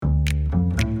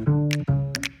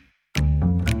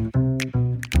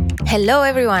Hello,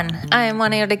 everyone. I am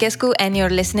Moana Iordachescu, and you're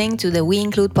listening to the We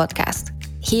Include podcast.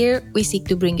 Here, we seek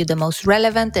to bring you the most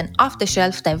relevant and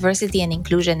off-the-shelf diversity and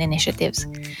inclusion initiatives.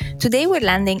 Today, we're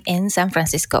landing in San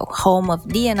Francisco, home of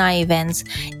DNI.Events,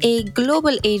 a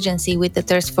global agency with the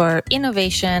thirst for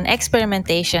innovation,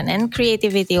 experimentation, and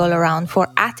creativity all around for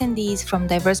attendees from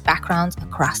diverse backgrounds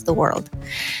across the world.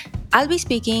 I'll be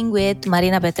speaking with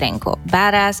Marina Petrenko,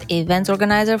 badass events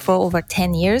organizer for over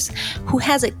 10 years, who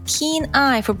has a keen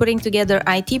eye for putting together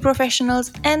IT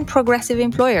professionals and progressive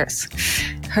employers.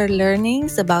 Her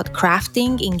learnings about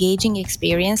crafting engaging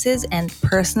experiences and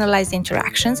personalized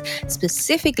interactions,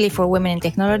 specifically for women in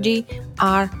technology,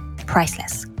 are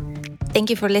priceless. Thank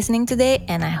you for listening today,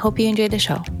 and I hope you enjoy the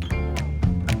show.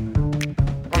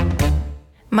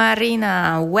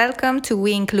 Marina, welcome to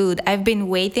We Include. I've been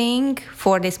waiting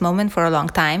for this moment for a long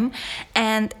time,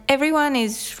 and everyone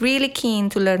is really keen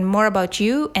to learn more about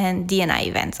you and DNI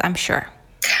Events, I'm sure.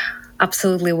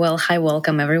 Absolutely. Well, hi,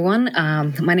 welcome everyone.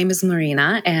 My name is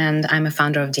Marina, and I'm a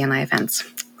founder of DNI Events.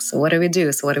 So what do we do?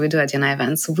 At DNI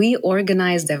Events? We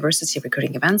organize diversity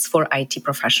recruiting events for IT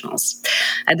professionals.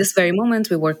 At this very moment,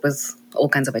 we work with all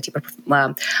kinds of IT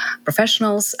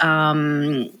professionals,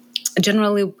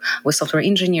 generally with software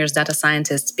engineers, data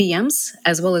scientists, PMs,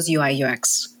 as well as UI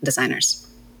UX designers.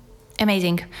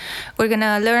 Amazing. We're going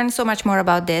to learn so much more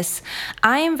about this.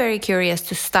 I am very curious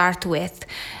to start with.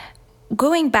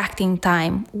 Going back in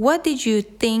time, what did you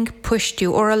think pushed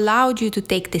you or allowed you to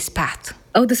take this path?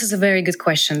 Oh, this is a very good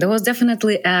question. There was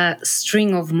definitely a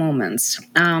string of moments.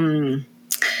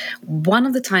 One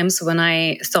of the times when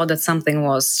I thought that something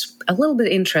was a little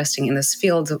bit interesting in this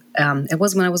field, it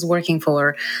was when I was working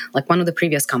for one of the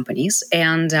previous companies,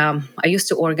 and I used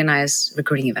to organize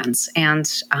recruiting events, and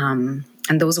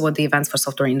those were the events for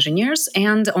software engineers.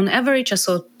 And on average, I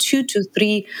saw 2 to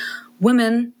 3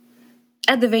 women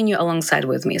at the venue alongside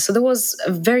with me. So there was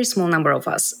a very small number of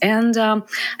us. And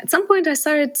at some point, I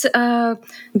started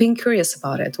being curious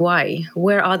about it. Why?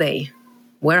 Where are they?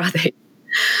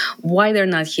 Why they're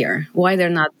not here? Why they're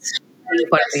not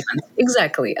part of the event?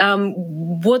 Exactly.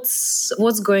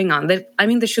 What's going on?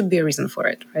 There should be a reason for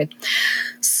it, right?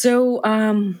 So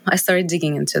I started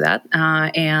digging into that,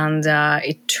 and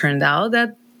it turned out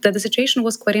that the situation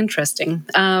was quite interesting.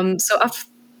 So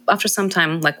after some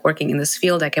time working in this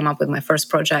field, I came up with my first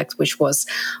project, which was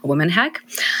a women hack.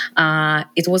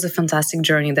 It was a fantastic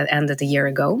journey that ended a year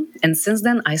ago, and since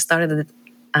then I started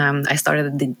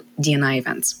the DNI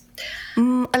Events.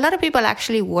 A lot of people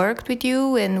actually worked with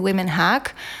you in Women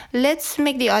Hack. Let's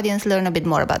make the audience learn a bit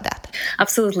more about that.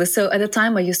 Absolutely. So at the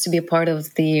time, I used to be a part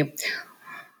of the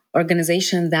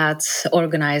organization that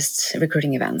organized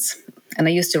recruiting events. And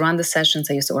I used to run the sessions,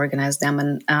 I used to organize them.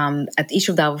 And at each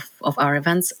of our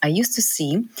events, I used to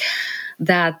see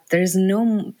that there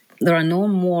are no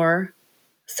more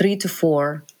 3 to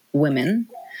 4 women,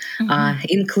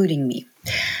 including me.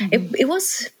 Mm-hmm. It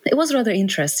was rather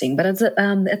interesting, but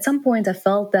at some point I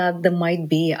felt that there might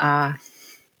be a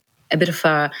bit of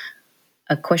a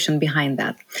question behind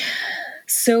that.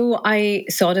 So I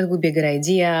thought it would be a good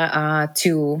idea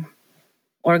to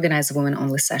organize a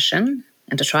women-only session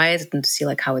and to try it and to see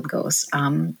how it goes.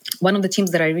 One of the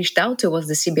teams that I reached out to was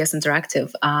the CBS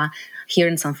Interactive here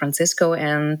in San Francisco,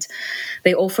 and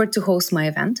they offered to host my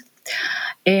event.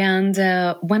 And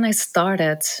when I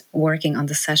started working on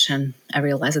the session, I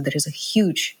realized that there is a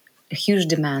huge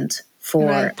demand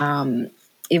for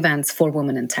events for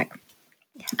women in tech.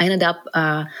 Yeah. I ended up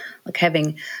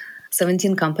having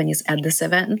 17 companies at this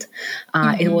event.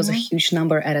 It was a huge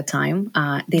number at a time.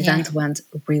 The event went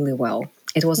really well.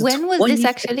 It was when was this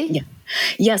actually? Yeah.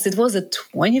 Yes, it was the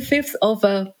 25th of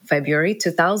February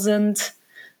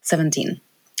 2017.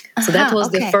 So that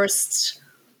was the first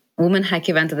Women Hack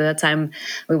event. At that time,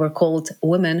 we were called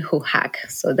Women Who Hack.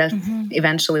 So that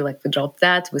eventually, we dropped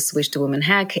that. We switched to Women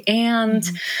Hack. And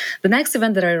the next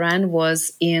event that I ran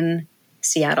was in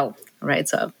Seattle, right?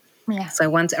 So I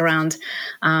went around.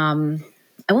 I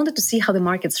wanted to see how the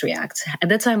markets react. At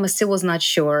that time, I still was not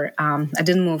sure. I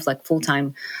didn't move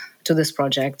full-time to this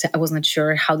project. I was not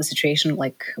sure how the situation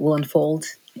will unfold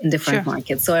in different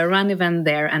markets. So I ran an event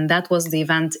there, and that was the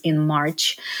event in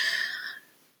March.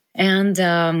 And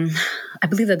I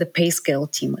believe that the pay scale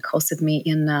team hosted me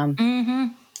in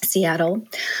Seattle.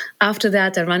 After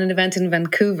that, I ran an event in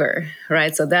Vancouver,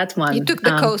 right? So that one you took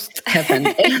the coast happened.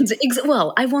 And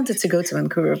I wanted to go to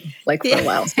Vancouver for a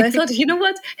while. So I thought, you know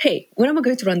what? Hey, when am I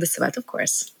going to run this event? Of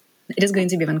course, It is going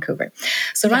to be Vancouver.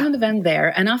 So run an event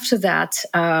there. And after that,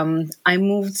 I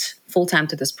moved full-time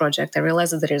to this project. I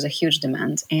realized that there is a huge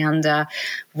demand. And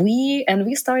we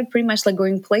started pretty much like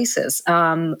going places.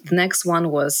 The next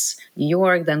one was New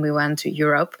York. Then we went to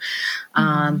Europe,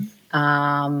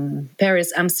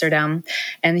 Paris, Amsterdam.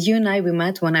 And you and I, we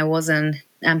met when I was in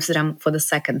Amsterdam for the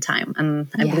second time, and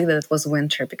I believe that it was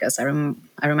winter because I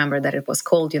remember that it was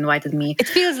cold. You invited me. It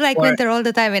feels like winter all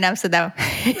the time in Amsterdam.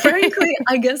 Frankly,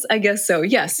 I guess so.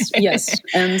 Yes,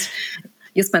 and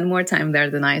you spend more time there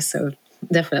than I, so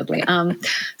definitely.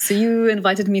 So you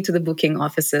invited me to the booking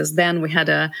offices. Then we had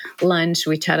a lunch.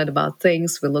 We chatted about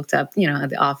things. We looked up, at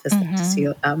the office to see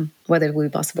whether it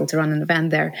would be possible to run an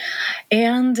event there,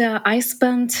 and I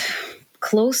spent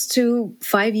close to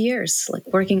 5 years like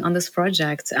working on this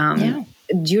project.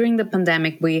 During the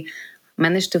pandemic, we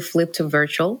managed to flip to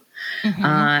virtual,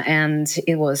 and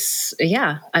it was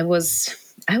I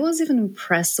was even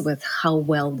impressed with how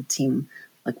well the team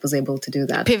was able to do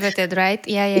that. Pivoted, right?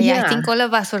 Yeah. I think all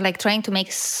of us were trying to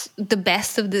make the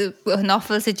best of an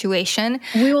awful situation.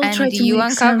 We all tried to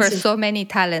uncover so many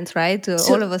talents, right?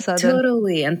 All of a sudden.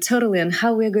 Totally. And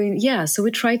how we're going. Yeah. So we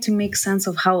tried to make sense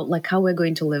of how we're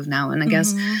going to live now. And I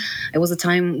guess it was a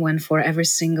time when for every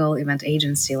single event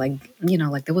agency,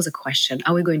 there was a question: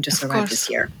 are we going to survive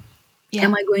this year? Yeah.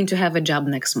 Am I going to have a job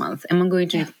next month? Am I going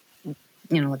to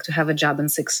to have a job in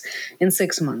 6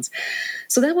 months?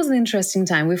 So that was an interesting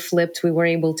time. We flipped. We were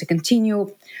able to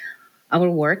continue our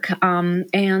work.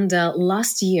 And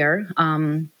last year,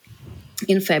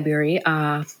 in February,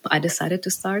 I decided to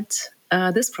start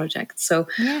this project. So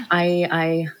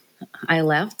I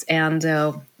left. And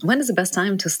when is the best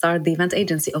time to start the event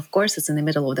agency? Of course, it's in the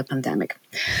middle of the pandemic.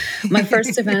 My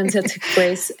first event took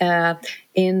place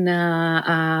in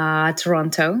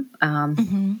Toronto.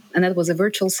 And that was a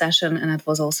virtual session. And it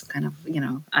was also kind of,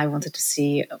 I wanted to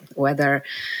see whether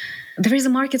there is a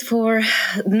market for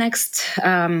next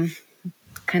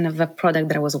kind of a product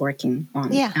that I was working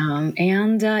on.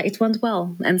 And it went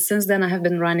well. And since then, I have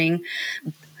been running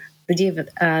the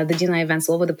DNI events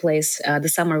all over the place.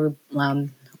 This summer,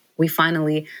 we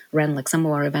finally ran some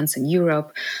of our events in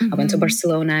Europe. I went to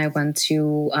Barcelona. I went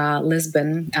to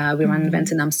Lisbon. We ran an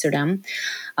event in Amsterdam,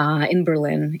 in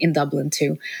Berlin, in Dublin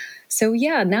too. So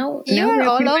now we're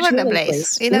all over the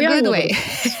place in a good way.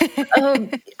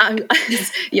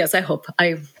 Yes, I hope.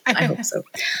 I hope so.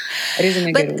 It is in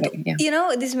a good way.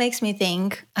 Yeah. This makes me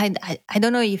think. I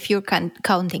don't know if you're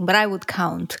counting, but I would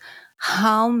count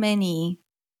how many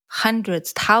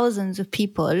hundreds, thousands of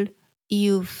people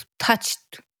you've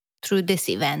touched through this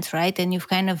event, right? And you've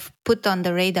kind of put on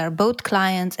the radar both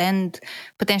clients and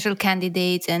potential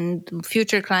candidates and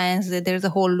future clients. There's a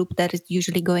whole loop that is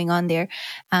usually going on there.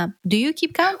 Do you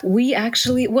keep count? We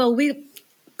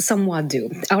somewhat do.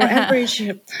 Our average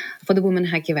for the Women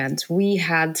Hack event, we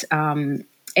had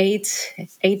 8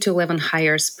 to 11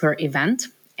 hires per event.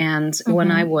 And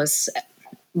when I was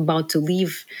about to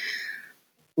leave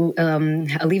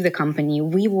the company,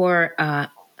 we were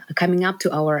coming up to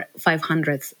our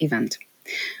 500th event.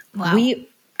 Wow. We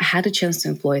had a chance to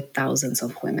employ thousands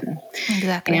of women.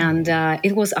 Exactly. And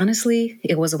it was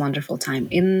a wonderful time.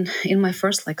 In my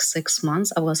first 6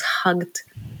 months, I was hugged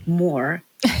more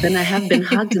than I have been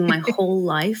hugged in my whole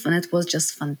life. And it was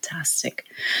just fantastic.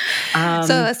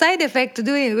 So a side effect to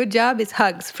doing a good job is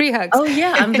hugs, free hugs. Oh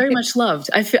yeah, I'm very much loved.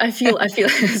 I feel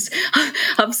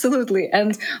absolutely.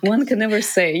 And one can never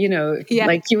say,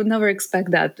 you would never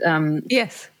expect that.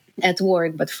 Yes. At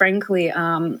work, but frankly,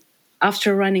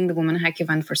 after running the Women Hack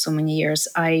event for so many years,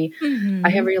 I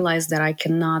have realized that I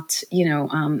cannot,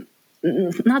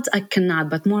 not I cannot,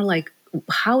 but more like,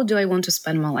 how do I want to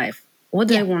spend my life? What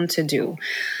do I want to do?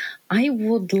 I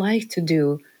would like to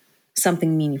do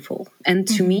something meaningful, and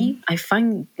to me, I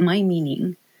find my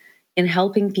meaning in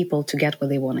helping people to get where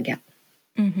they want to get,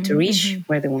 to reach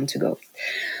where they want to go.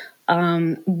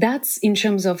 That's in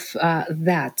terms of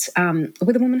that.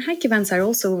 With the Women Hack events, I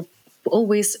also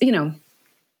always, the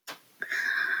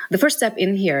first step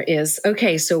in here is,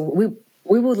 okay, so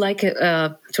we would like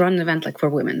to run an event for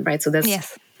women, right? So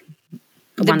that's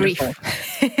wonderful.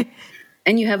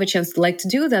 And you have a chance to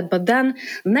do that. But then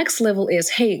the next level is,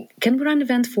 hey, can we run an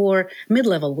event for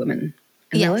mid-level women?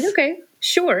 And they're like, okay,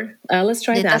 sure, let's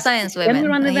try that. Science women. Then we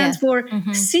run events for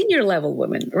senior level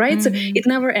women, right? So it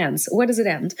never ends. Where does it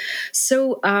end?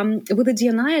 So with the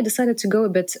DNI, I decided to go a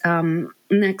bit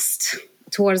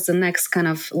towards the next kind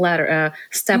of ladder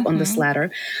step on this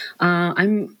ladder.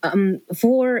 I'm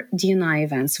for DNI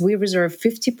events, we reserve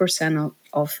 50%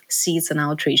 of seats and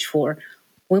outreach for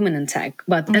women in tech,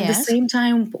 but at the same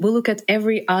time, we look at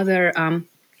every other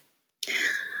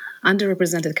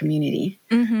underrepresented community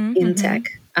in tech.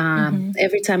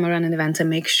 Every time I run an event, I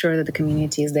make sure that the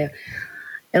community is the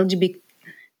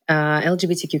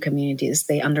LGBTQ communities.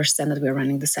 They understand that we're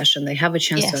running the session. They have a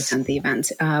chance to attend the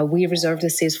event. We reserve the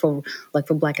seats for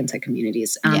Black and tech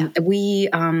communities. We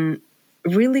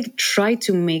really try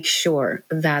to make sure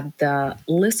that the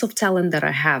list of talent that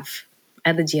I have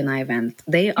at the DNI event,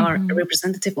 they are a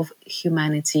representative of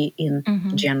humanity in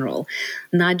general,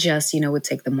 not just, we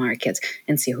take the market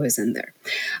and see who is in there.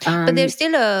 But there's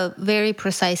still a very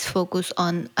precise focus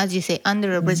on, as you say,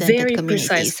 underrepresented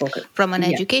communities from an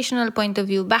educational point of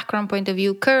view, background point of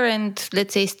view, current,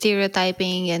 let's say,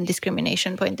 stereotyping and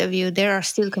discrimination point of view. There are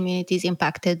still communities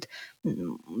impacted,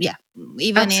 even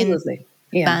Absolutely.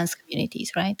 in advanced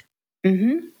communities, right?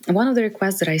 One of the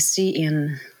requests that I see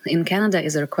in Canada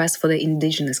is a request for the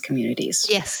indigenous communities.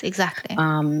 Yes, exactly.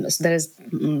 So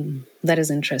that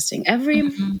is interesting.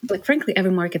 Frankly,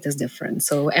 every market is different.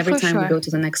 So every time we go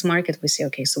to the next market, we say,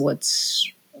 okay, so what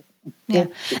are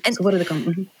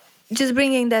the just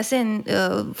bringing this in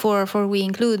for We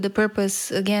Include, the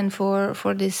purpose again for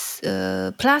this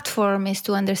platform is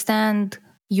to understand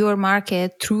your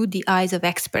market through the eyes of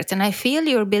experts. And I feel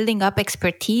you're building up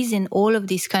expertise in all of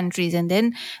these countries. And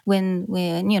then when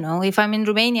if I'm in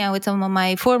Romania with some of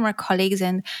my former colleagues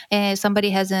and somebody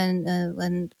has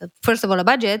first of all, a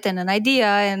budget and an idea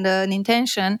and an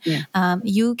intention,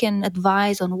 you can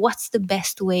advise on what's the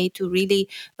best way to really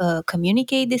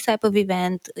communicate this type of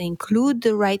event, include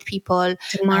the right people.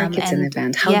 To market an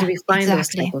event. How do we find those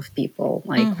type of people?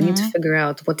 We need to figure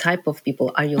out what type of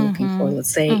people are you looking for,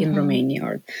 let's say in Romania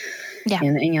or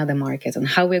in any other market, and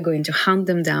how we're going to hunt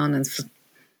them down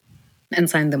and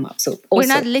sign them up. So also, we're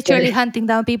not literally hunting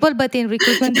down people, but in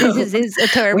recruitment, this is a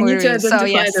term we need to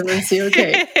identify them and see,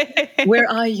 okay, where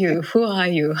are you? Who are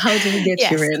you? How do we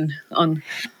get you in on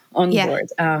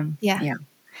board?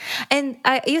 And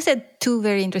you said two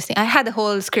very interesting. I had a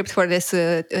whole script for this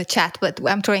chat, but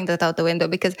I'm throwing that out the window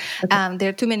because there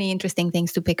are too many interesting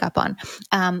things to pick up on.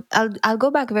 I'll go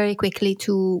back very quickly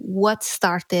to what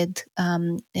started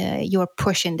your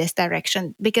push in this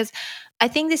direction, because I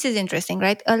think this is interesting,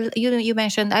 right? You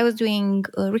mentioned I was doing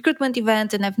recruitment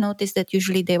events, and I've noticed that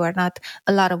usually there were not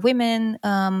a lot of women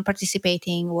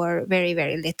participating, or very,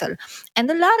 very little. And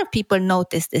a lot of people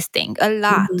notice this thing, a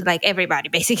lot, like everybody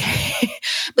basically.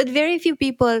 But very few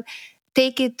people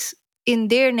take it in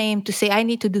their name to say, I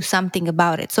need to do something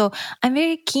about it. So I'm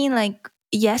very keen,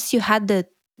 yes, you had the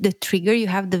trigger, you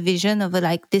have the vision of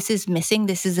this is missing,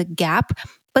 this is a gap.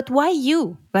 But why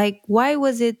you? Why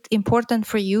was it important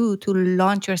for you to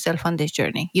launch yourself on this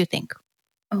journey, you think?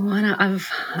 Oh, Anna,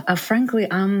 frankly,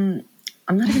 I'm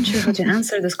not even sure how to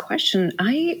answer this question.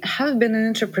 I have been an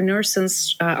entrepreneur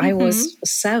since I was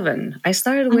 7. I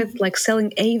started with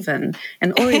selling Avon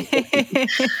and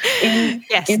Oriflame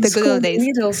in the good old days.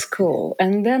 Middle school,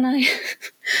 and then I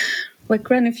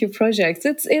ran a few projects.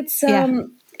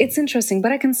 It's interesting,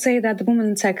 but I can say that the woman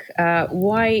in tech,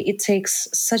 why it takes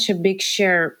such a big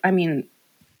share. I mean,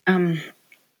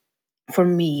 for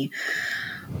me,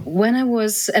 when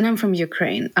I'm from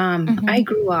Ukraine, I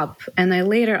grew up and I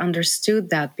later understood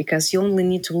that, because you only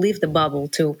need to leave the bubble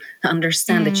to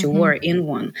understand that you were in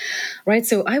one, right?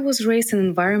 So I was raised in an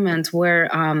environment where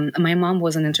my mom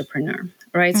was an entrepreneur,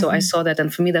 right? So I saw that,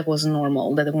 and for me that was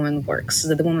normal, that the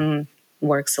woman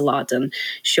works a lot, and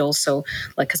she also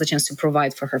has a chance to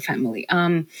provide for her family.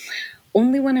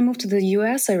 Only when I moved to the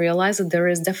US, I realized that there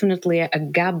is definitely a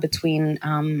gap between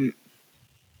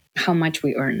how much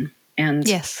we earn. And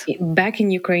back in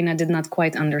Ukraine, I did not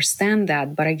quite understand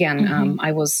that. But again,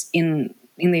 I was in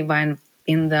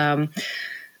the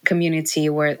community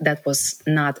where that was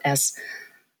not as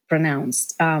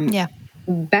pronounced.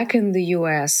 Back in the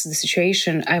US, the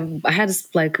situation, I had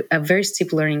a very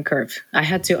steep learning curve. I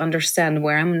had to understand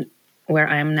where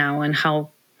I am now, and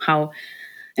how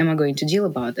am I going to deal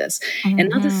about this.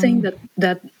 Another thing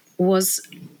that was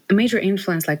a major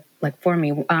influence, for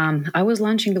me, I was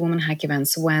launching the Women Hack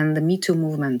events when the Me Too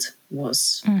movement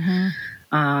was.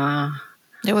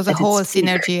 There was a whole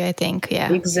synergy, I think.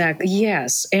 Yeah, exactly.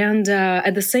 Yes, and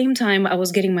at the same time, I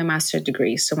was getting my master's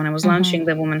degree. So when I was launching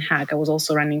the Women Hack, I was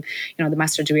also running, the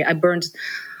master's degree. I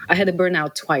had a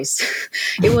burnout twice.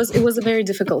 It was a very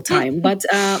difficult time. But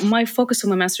my focus on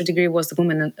my master's degree was the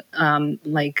women,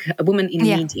 a woman in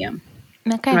media.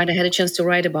 Okay. Right, I had a chance to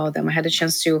write about them. I had a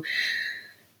chance to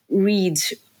read.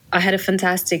 I had a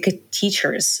fantastic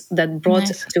teachers that brought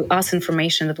to us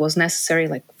information that was necessary,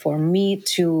 for me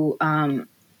to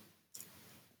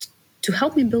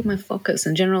help me build my focus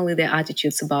and generally their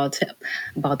attitudes about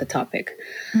the topic.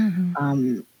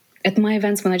 at my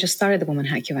events, when I just started the Women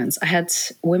Hack events, I had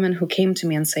women who came to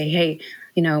me and say, hey,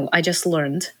 I just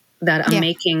learned that I'm Yeah.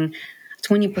 making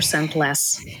 20%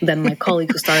 less than my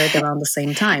colleague who started around the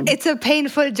same time. It's a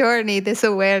painful journey, this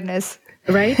awareness.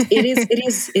 Right?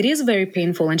 It is very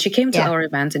painful. And she came to Yeah. our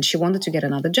event and she wanted to get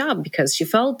another job because she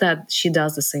felt that she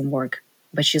does the same work,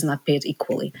 but she's not paid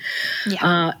equally.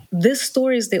 Yeah. These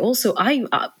stories, they also,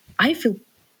 I feel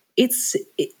it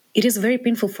is very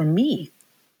painful for me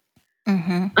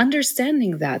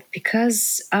understanding that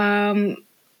because,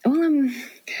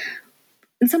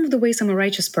 in some of the ways I'm a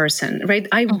righteous person, right?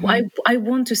 I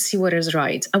want to see what is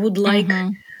right. I would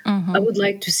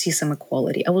like to see some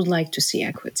equality. I would like to see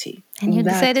equity. And you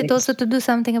That decided also is, to do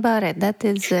something about it. That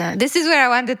is, this is where I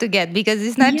wanted to get, because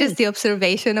it's not just yes, the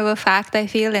observation of a fact, I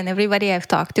feel, and everybody I've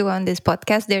talked to on this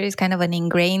podcast, there is kind of an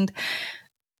ingrained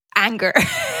anger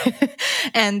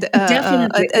and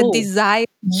definitely. a Oh, desire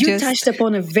you touched just.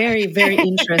 upon a very, very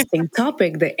interesting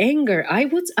topic, the anger. I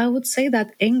would say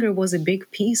that anger was a big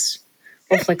piece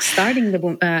of like starting like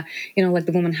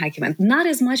the Woman Hack event. Not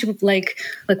as much with like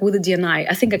with the DNI.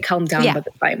 I think I calmed down Yeah. by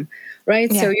the time,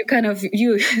 right? So Yeah. you kind of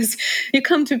you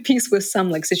come to peace with some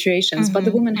like situations, but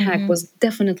the Woman Hack was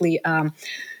definitely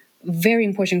very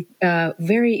important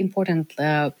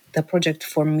the project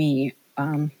for me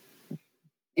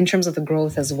in terms of the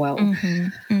growth as well.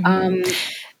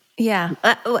 Yeah.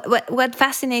 What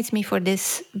fascinates me for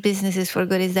this Businesses for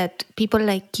Good is that people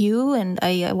like you, and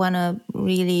I want to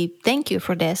really thank you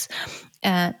for this.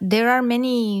 There are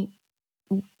many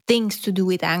things to do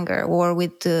with anger or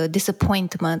with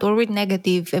disappointment or with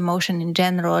negative emotion in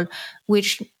general,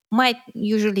 which might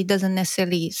usually doesn't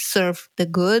necessarily serve the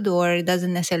good or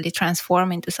doesn't necessarily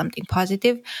transform into something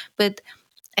positive. But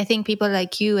I think people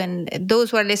like you and those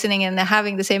who are listening and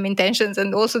having the same intentions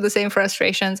and also the same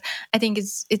frustrations, I think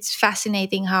it's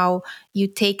fascinating how you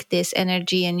take this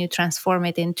energy and you transform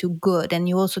it into good, and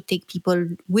you also take people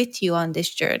with you on this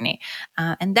journey,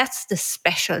 and that's the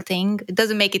special thing. It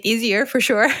doesn't make it easier for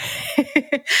sure,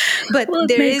 but Well,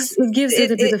 there is it gives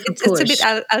it a bit of a it's a bit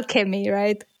push, alchemy,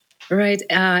 right? right?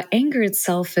 Anger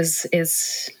itself is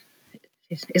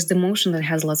the emotion that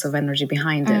has lots of energy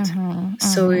behind it.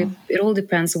 So it all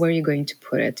depends where you're going to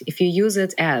put it. If you use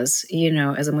it as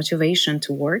as a motivation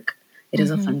to work, it is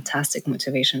a fantastic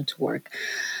motivation to work.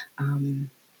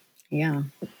 Yeah,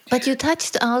 But you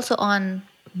touched also on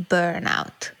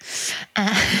burnout.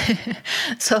 Uh,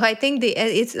 so I think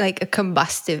it's like a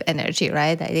combustive energy,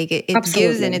 right? I think it gives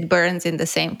and absolutely. it burns in the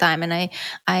same time. And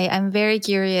I'm very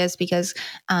curious because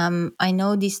I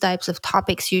know these types of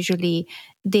topics usually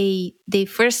they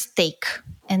first take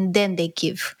and then they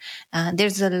give.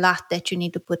 There's a lot that you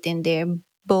need to put in there,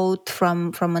 both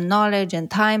from a knowledge and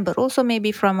time, but also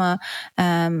maybe from a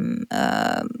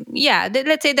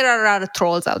let's say there are a lot of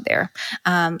trolls out there.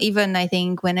 Even I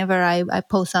think whenever I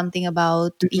post something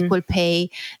about Mhm. equal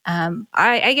pay,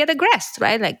 I get aggressed,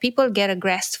 right? Like people get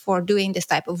aggressed for doing this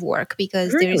type of work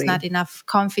because there is not Really enough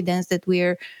confidence that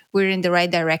we're in the right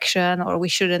direction, or we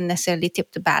shouldn't necessarily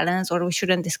tip the balance, or we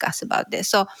shouldn't discuss about this.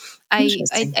 So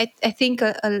interesting. I think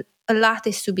a lot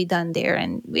is to be done there,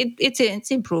 and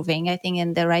it's improving, I think,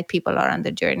 and the right people are on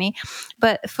the journey.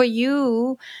 But for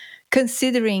you,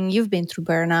 considering you've been through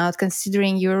burnout,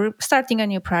 considering you're starting a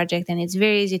new project and it's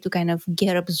very easy to kind of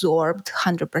get absorbed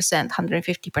 100%,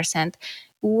 150%,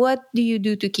 what do you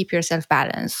do to keep yourself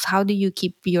balanced? How do you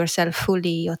keep yourself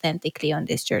fully, authentically on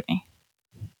this journey?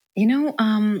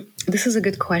 This is a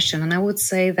good question, and I would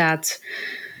say that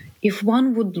if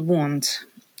one would want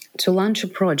to launch a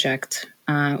project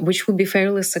which would be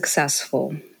fairly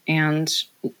successful, and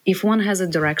if one has a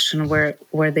direction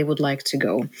where they would like to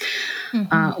go,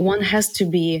 one has to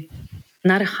be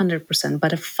not 100%,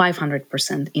 but a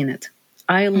 500% in it.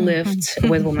 I lived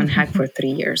with Woman Hack for 3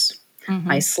 years.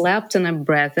 I slept and I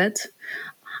breathed.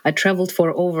 I traveled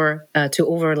for over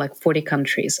like 40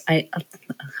 countries. I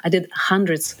did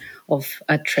hundreds of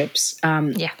trips.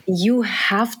 Yeah. You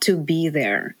have to be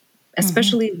there,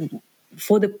 especially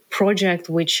for the project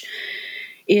which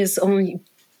is on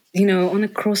a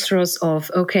crossroads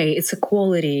of, okay, it's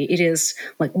equality, it is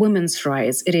like women's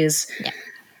rights, it is Yeah.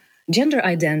 gender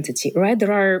identity, right?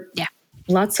 There are Yeah.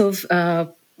 lots of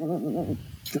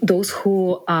those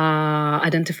who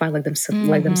identify like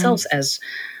themselves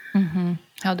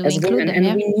How do we as include women, them? and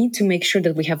Yeah. we need to make sure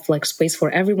that we have like space for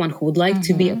everyone who would like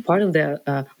to be a part of the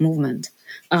movement.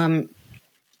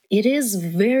 It is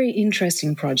very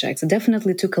interesting project. It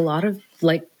definitely took a lot of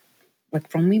like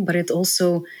from me, but it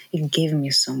gave me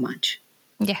so much.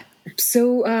 Yeah.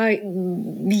 So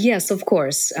yes, of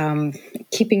course,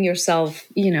 keeping yourself,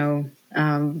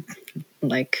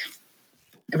 like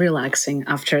relaxing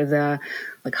after the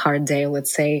hard day,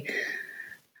 let's say.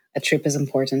 A trip is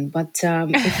important, but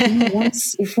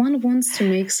if one wants to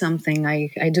make something,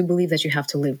 I do believe that you have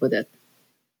to live with it.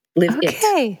 Live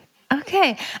it.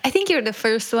 Okay. I think you're the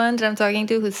first one that I'm talking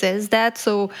to who says that.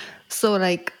 So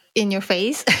like in your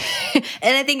face.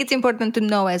 And I think it's important to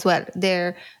know as well.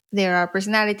 There are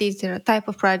personalities, there are type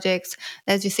of projects,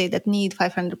 as you say, that need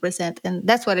 500%, and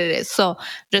that's what it is. So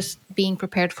just being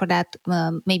prepared for that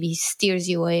maybe steers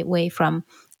you away from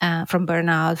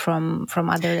burnout, from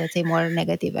other, let's say, more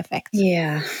negative effects.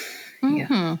 Yeah.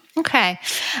 Okay.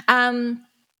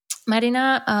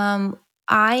 Marina,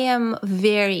 I am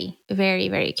very, very,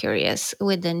 very curious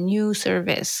with the new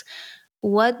service.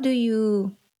 What do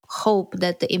you hope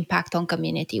that the impact on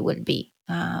community will be?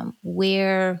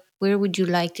 Where would you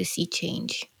like to see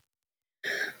change?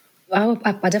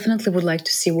 I definitely would like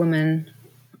to see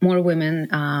more women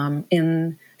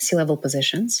in C-level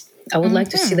positions. I would like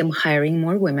to see them hiring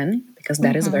more women, because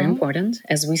that is very important.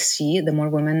 As we see, the more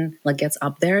women gets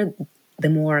up there, the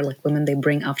more women they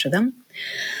bring after them.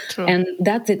 True. And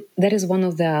that is one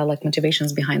of the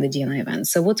motivations behind the DNI event.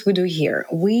 So what we do here,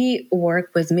 we work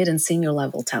with mid and senior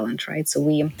level talent, right?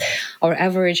 So our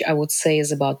average, I would say,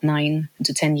 is about 9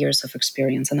 to 10 years of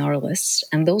experience on our list.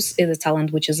 And those is a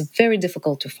talent which is very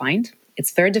difficult to find.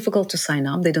 It's very difficult to sign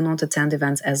up. They do not attend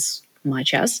events as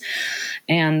much as.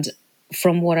 And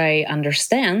from what I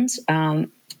understand,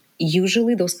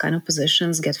 usually those kind of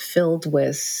positions get filled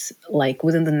with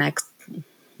within the next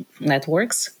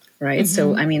networks, right?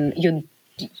 So I mean,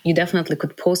 you definitely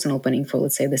could post an opening for,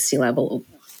 let's say, the C-level,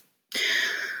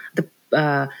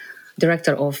 the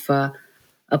director of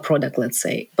a product, let's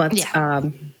say, but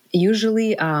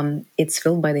usually it's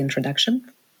filled by the introduction,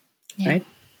 right?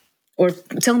 Or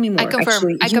tell me more. I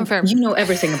confirm. Actually, you know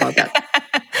everything about that.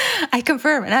 I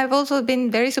confirm, and I've also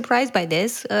been very surprised by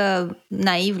this,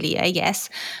 naively, I guess,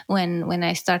 when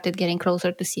I started getting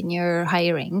closer to senior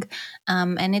hiring,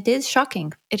 and it is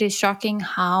shocking. It is shocking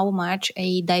how much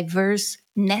a diverse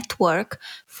network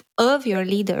of your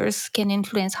leaders can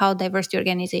influence how diverse the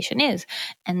organization is.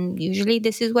 And usually,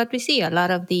 this is what we see. A lot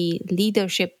of the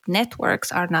leadership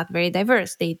networks are not very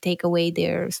diverse. They take away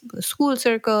their school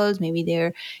circles, maybe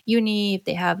their uni, if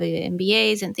they have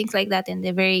MBAs and things like that, and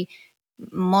they're very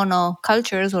mono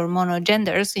cultures or mono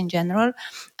genders in general,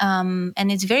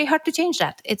 and it's very hard to change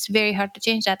that. It's very hard to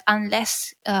change that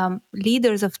unless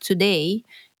leaders of today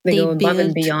They go above build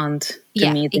and beyond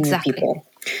to meet the new people.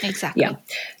 Exactly. Yeah.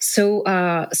 So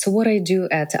what I do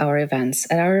at our events,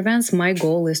 my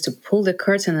goal is to pull the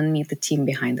curtain and meet the team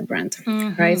behind the brand,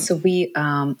 right? So we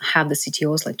have the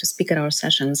CTOs to speak at our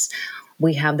sessions.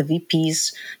 We have the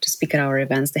VPs to speak at our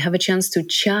events. They have a chance to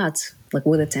chat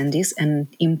with attendees and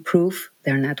improve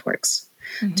their networks,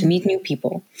 to meet new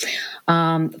people.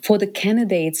 For the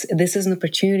candidates, this is an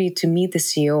opportunity to meet the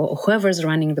CEO or whoever's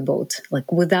running the boat,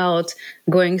 without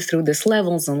going through these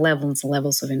levels and levels and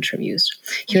levels of interviews.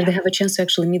 Here they have a chance to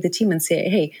actually meet the team and say,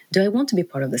 hey, do I want to be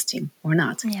part of this team or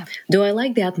not? Yeah. Do I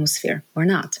like the atmosphere or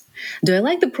not? Do I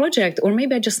like the project, or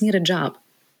maybe I just need a job?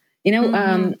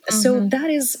 So that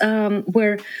is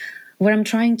where I'm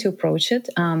trying to approach it.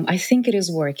 I think it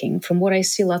is working. From what I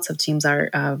see, lots of teams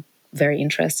are very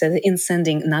interested in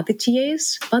sending not the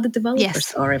TAs, but the developers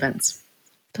to our events.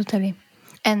 Totally.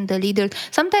 And the leaders,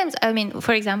 sometimes, I mean,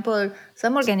 for example,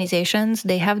 some organizations,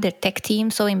 they have their tech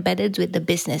team so embedded with the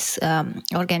business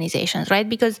organizations, right?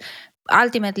 Because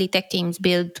ultimately tech teams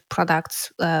build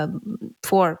products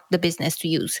for the business to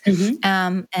use.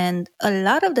 And a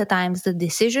lot of the times the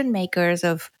decision makers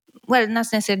of, well, not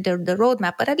necessarily the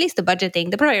roadmap, but at least the budgeting,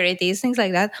 the priorities, things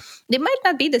like that, they might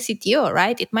not be the CTO,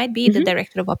 right? It might be the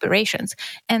director of operations.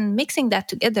 And mixing that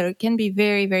together can be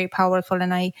very, very powerful.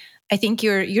 And I think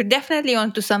you're definitely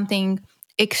onto something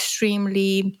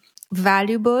extremely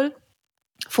valuable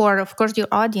for, of course, your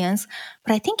audience,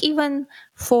 but I think even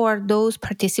for those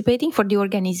participating, for the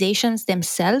organizations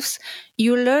themselves,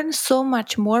 you learn so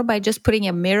much more by just putting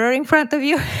a mirror in front of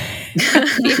you.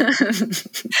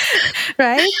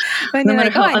 Right? When No you're matter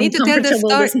like, oh, how I need to tell the uncomfortable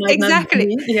story. this might not Exactly.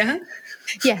 be. Yeah.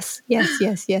 Yes.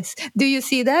 Do you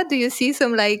see that? Do you see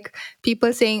some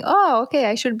people saying, oh, okay,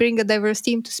 I should bring a diverse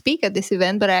team to speak at this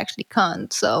event, but I actually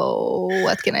can't. So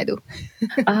what can I do?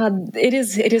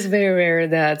 It is very rare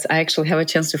that I actually have a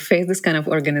chance to face this kind of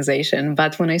organization.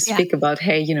 But when I speak about,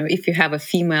 hey, if you have a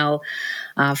female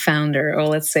founder, or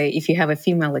let's say if you have a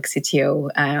female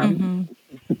CTO,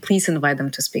 please invite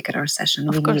them to speak at our session.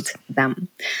 We need them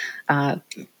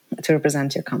to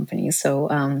represent your company. So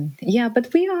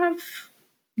but we have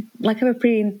like have a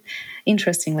pretty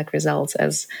interesting like results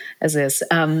as this.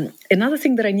 Another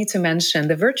thing that I need to mention,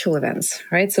 the virtual events,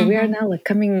 right? So we are now like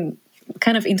coming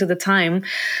kind of into the time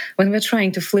when we're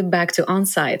trying to flip back to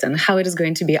on-site, and how it is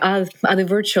going to be. Are the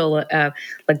virtual like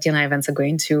DNI events are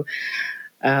going to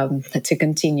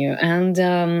continue?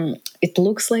 And it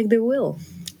looks like they will.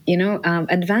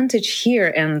 Advantage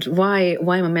here, and why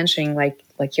I'm mentioning like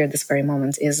here at this very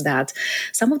moment, is that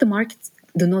some of the markets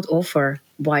do not offer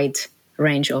wide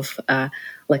range of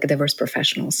like diverse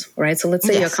professionals, right? So let's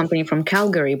say you're a company from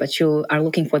Calgary, but you are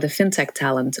looking for the fintech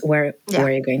talent. Where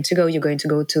are you going to go? You're going to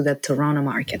go to the Toronto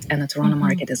market, and the Toronto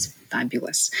market is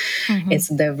fabulous. It's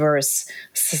diverse,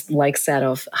 like set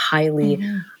of highly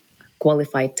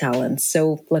qualified talent.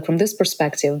 So like from this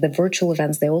perspective, the virtual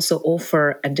events, they also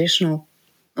offer additional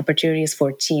opportunities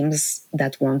for teams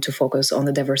that want to focus on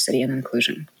the diversity and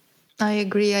inclusion. I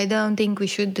agree. I don't think we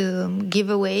should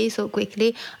give away so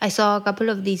quickly. I saw a couple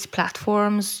of these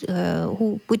platforms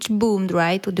which boomed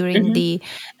right during the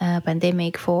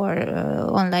pandemic for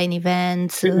online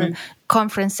events,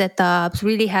 conference setups,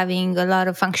 really having a lot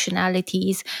of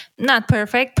functionalities. Not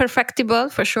perfectible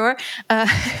for sure,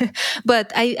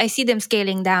 but I see them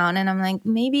scaling down, and I'm like,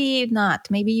 maybe not.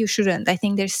 Maybe you shouldn't. I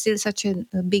think there's still such a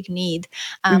big need,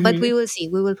 but we will see.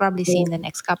 We will probably see in the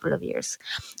next couple of years.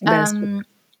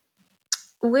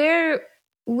 Where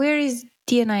is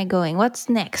DNI going? What's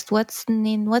next? What's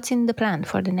in the plan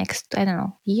for the next, I don't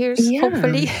know, years,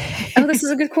 hopefully? Oh, this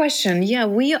is a good question. Yeah,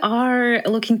 we are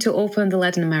looking to open the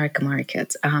Latin America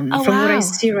market. From what I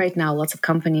see right now, lots of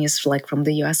companies like from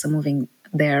the US are moving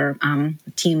their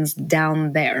teams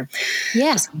down there.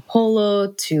 Yeah. To Sao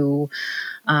Paulo, to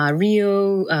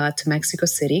Rio, to Mexico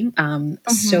City.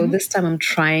 So this time I'm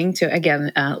trying to,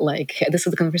 again, like this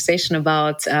is the conversation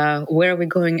about where are we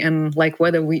going and like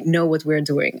whether we know what we're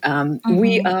doing.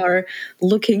 We are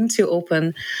looking to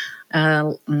open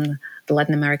the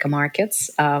Latin America markets,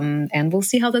 and we'll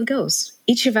see how that goes.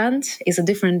 Each event is a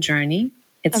different journey.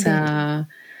 It's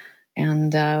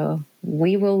and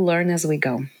we will learn as we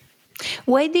go.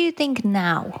 Why do you think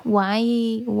now? Why?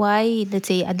 Let's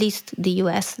say at least the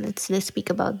US. Let's speak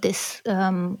about this.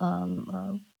 Let's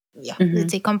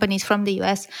say companies from the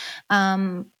US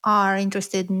are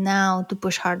interested now to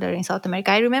push harder in South America.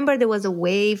 I remember there was a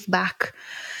wave back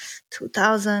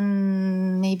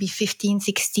 2000, maybe 15,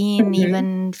 16,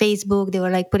 even Facebook, they were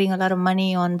like putting a lot of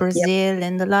money on Brazil,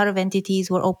 and a lot of entities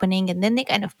were opening, and then they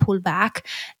kind of pulled back.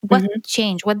 What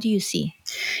changed? What do you see?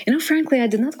 Frankly, I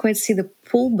did not quite see the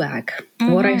pullback.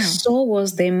 What I saw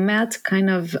was they met kind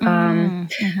of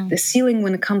the ceiling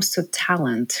when it comes to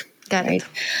talent. Got it.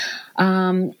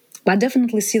 I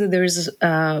definitely see that there is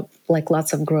like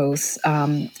lots of growth.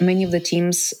 Many of the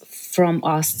teams from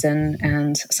Austin,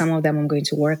 and some of them I'm going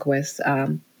to work with,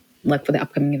 like for the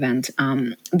upcoming event,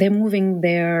 they're moving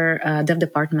their dev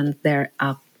department there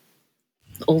up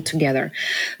altogether.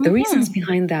 The reasons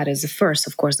behind that is, first,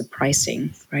 of course, the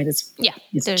pricing, right? It's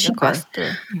cheaper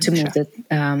to move it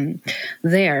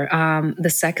there. The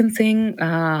second thing,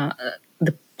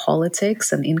 the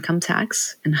politics and income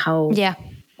tax, and how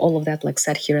all of that like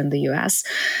set here in the US.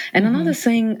 And another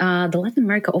thing, the Latin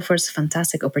America offers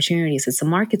fantastic opportunities. It's a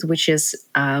market which is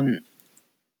by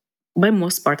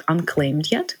most part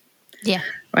unclaimed yet. Yeah.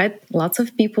 Right? Lots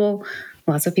of people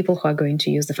who are going to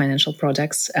use the financial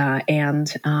products,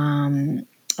 and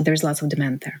there's lots of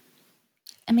demand there.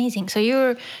 Amazing. So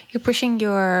you're pushing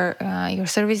your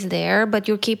service there, but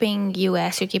you're keeping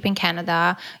US, you're keeping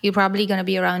Canada. You're probably going to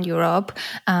be around Europe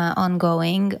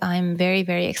ongoing. I'm very,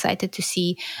 very excited to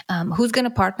see who's going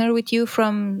to partner with you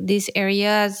from these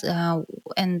areas,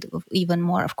 and even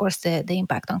more, of course, the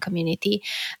impact on community.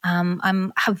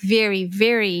 I'm very,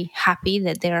 very happy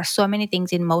that there are so many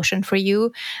things in motion for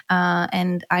you,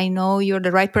 and I know you're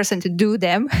the right person to do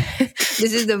them.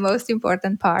 This is the most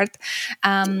important part.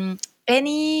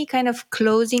 Any kind of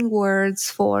closing words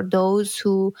for those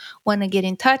who want to get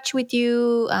in touch with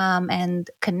you and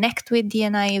connect with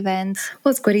DNI events?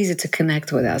 Well, it's quite easy to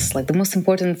connect with us. Like the most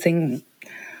important thing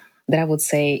that I would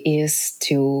say is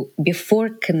to, before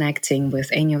connecting with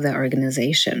any of the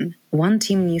organization, one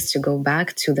team needs to go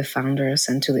back to the founders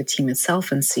and to the team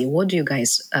itself and see, what do you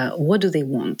guys, what do they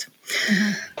want?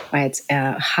 Right?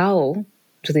 How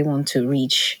do they want to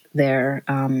reach their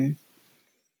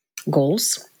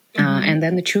goals? And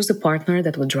then they choose a partner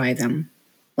that would drive them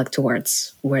like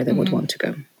towards where they would want to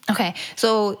go. Okay,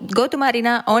 so go to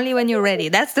Marina only when you're ready.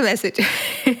 That's the message.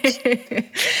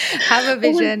 Have a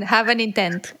vision, have an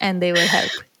intent, and they will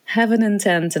help. Have an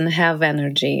intent and have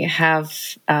energy.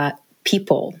 Have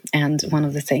people. And one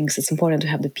of the things, it's important to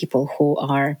have the people who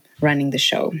are running the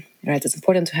show, right? It's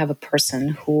important to have a person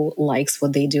who likes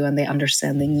what they do and they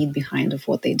understand the need behind of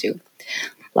what they do.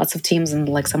 Lots of teams, and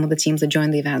like some of the teams that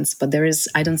join the events, but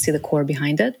I don't see the core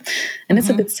behind it. And it's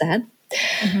a bit sad.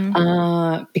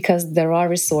 Because there are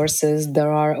resources,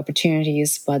 there are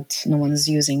opportunities, but no one's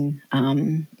using,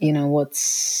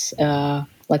 what's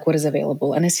what is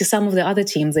available. And I see some of the other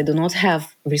teams, they do not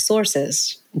have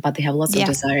resources, but they have lots of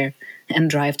desire and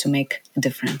drive to make a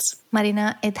difference.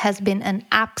 Marina, it has been an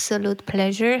absolute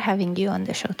pleasure having you on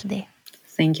the show today.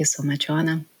 Thank you so much,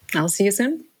 Joanna. I'll see you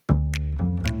soon.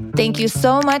 Thank you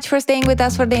so much for staying with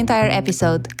us for the entire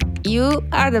episode. You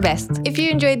are the best. If you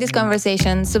enjoyed this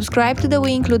conversation, subscribe to the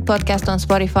We Include podcast on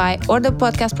Spotify or the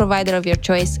podcast provider of your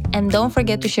choice, and don't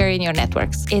forget to share in your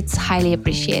networks. It's highly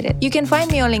appreciated. You can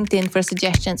find me on LinkedIn for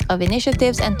suggestions of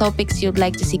initiatives and topics you'd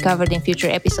like to see covered in future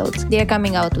episodes. They are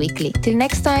coming out weekly. Till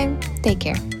next time, take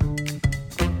care.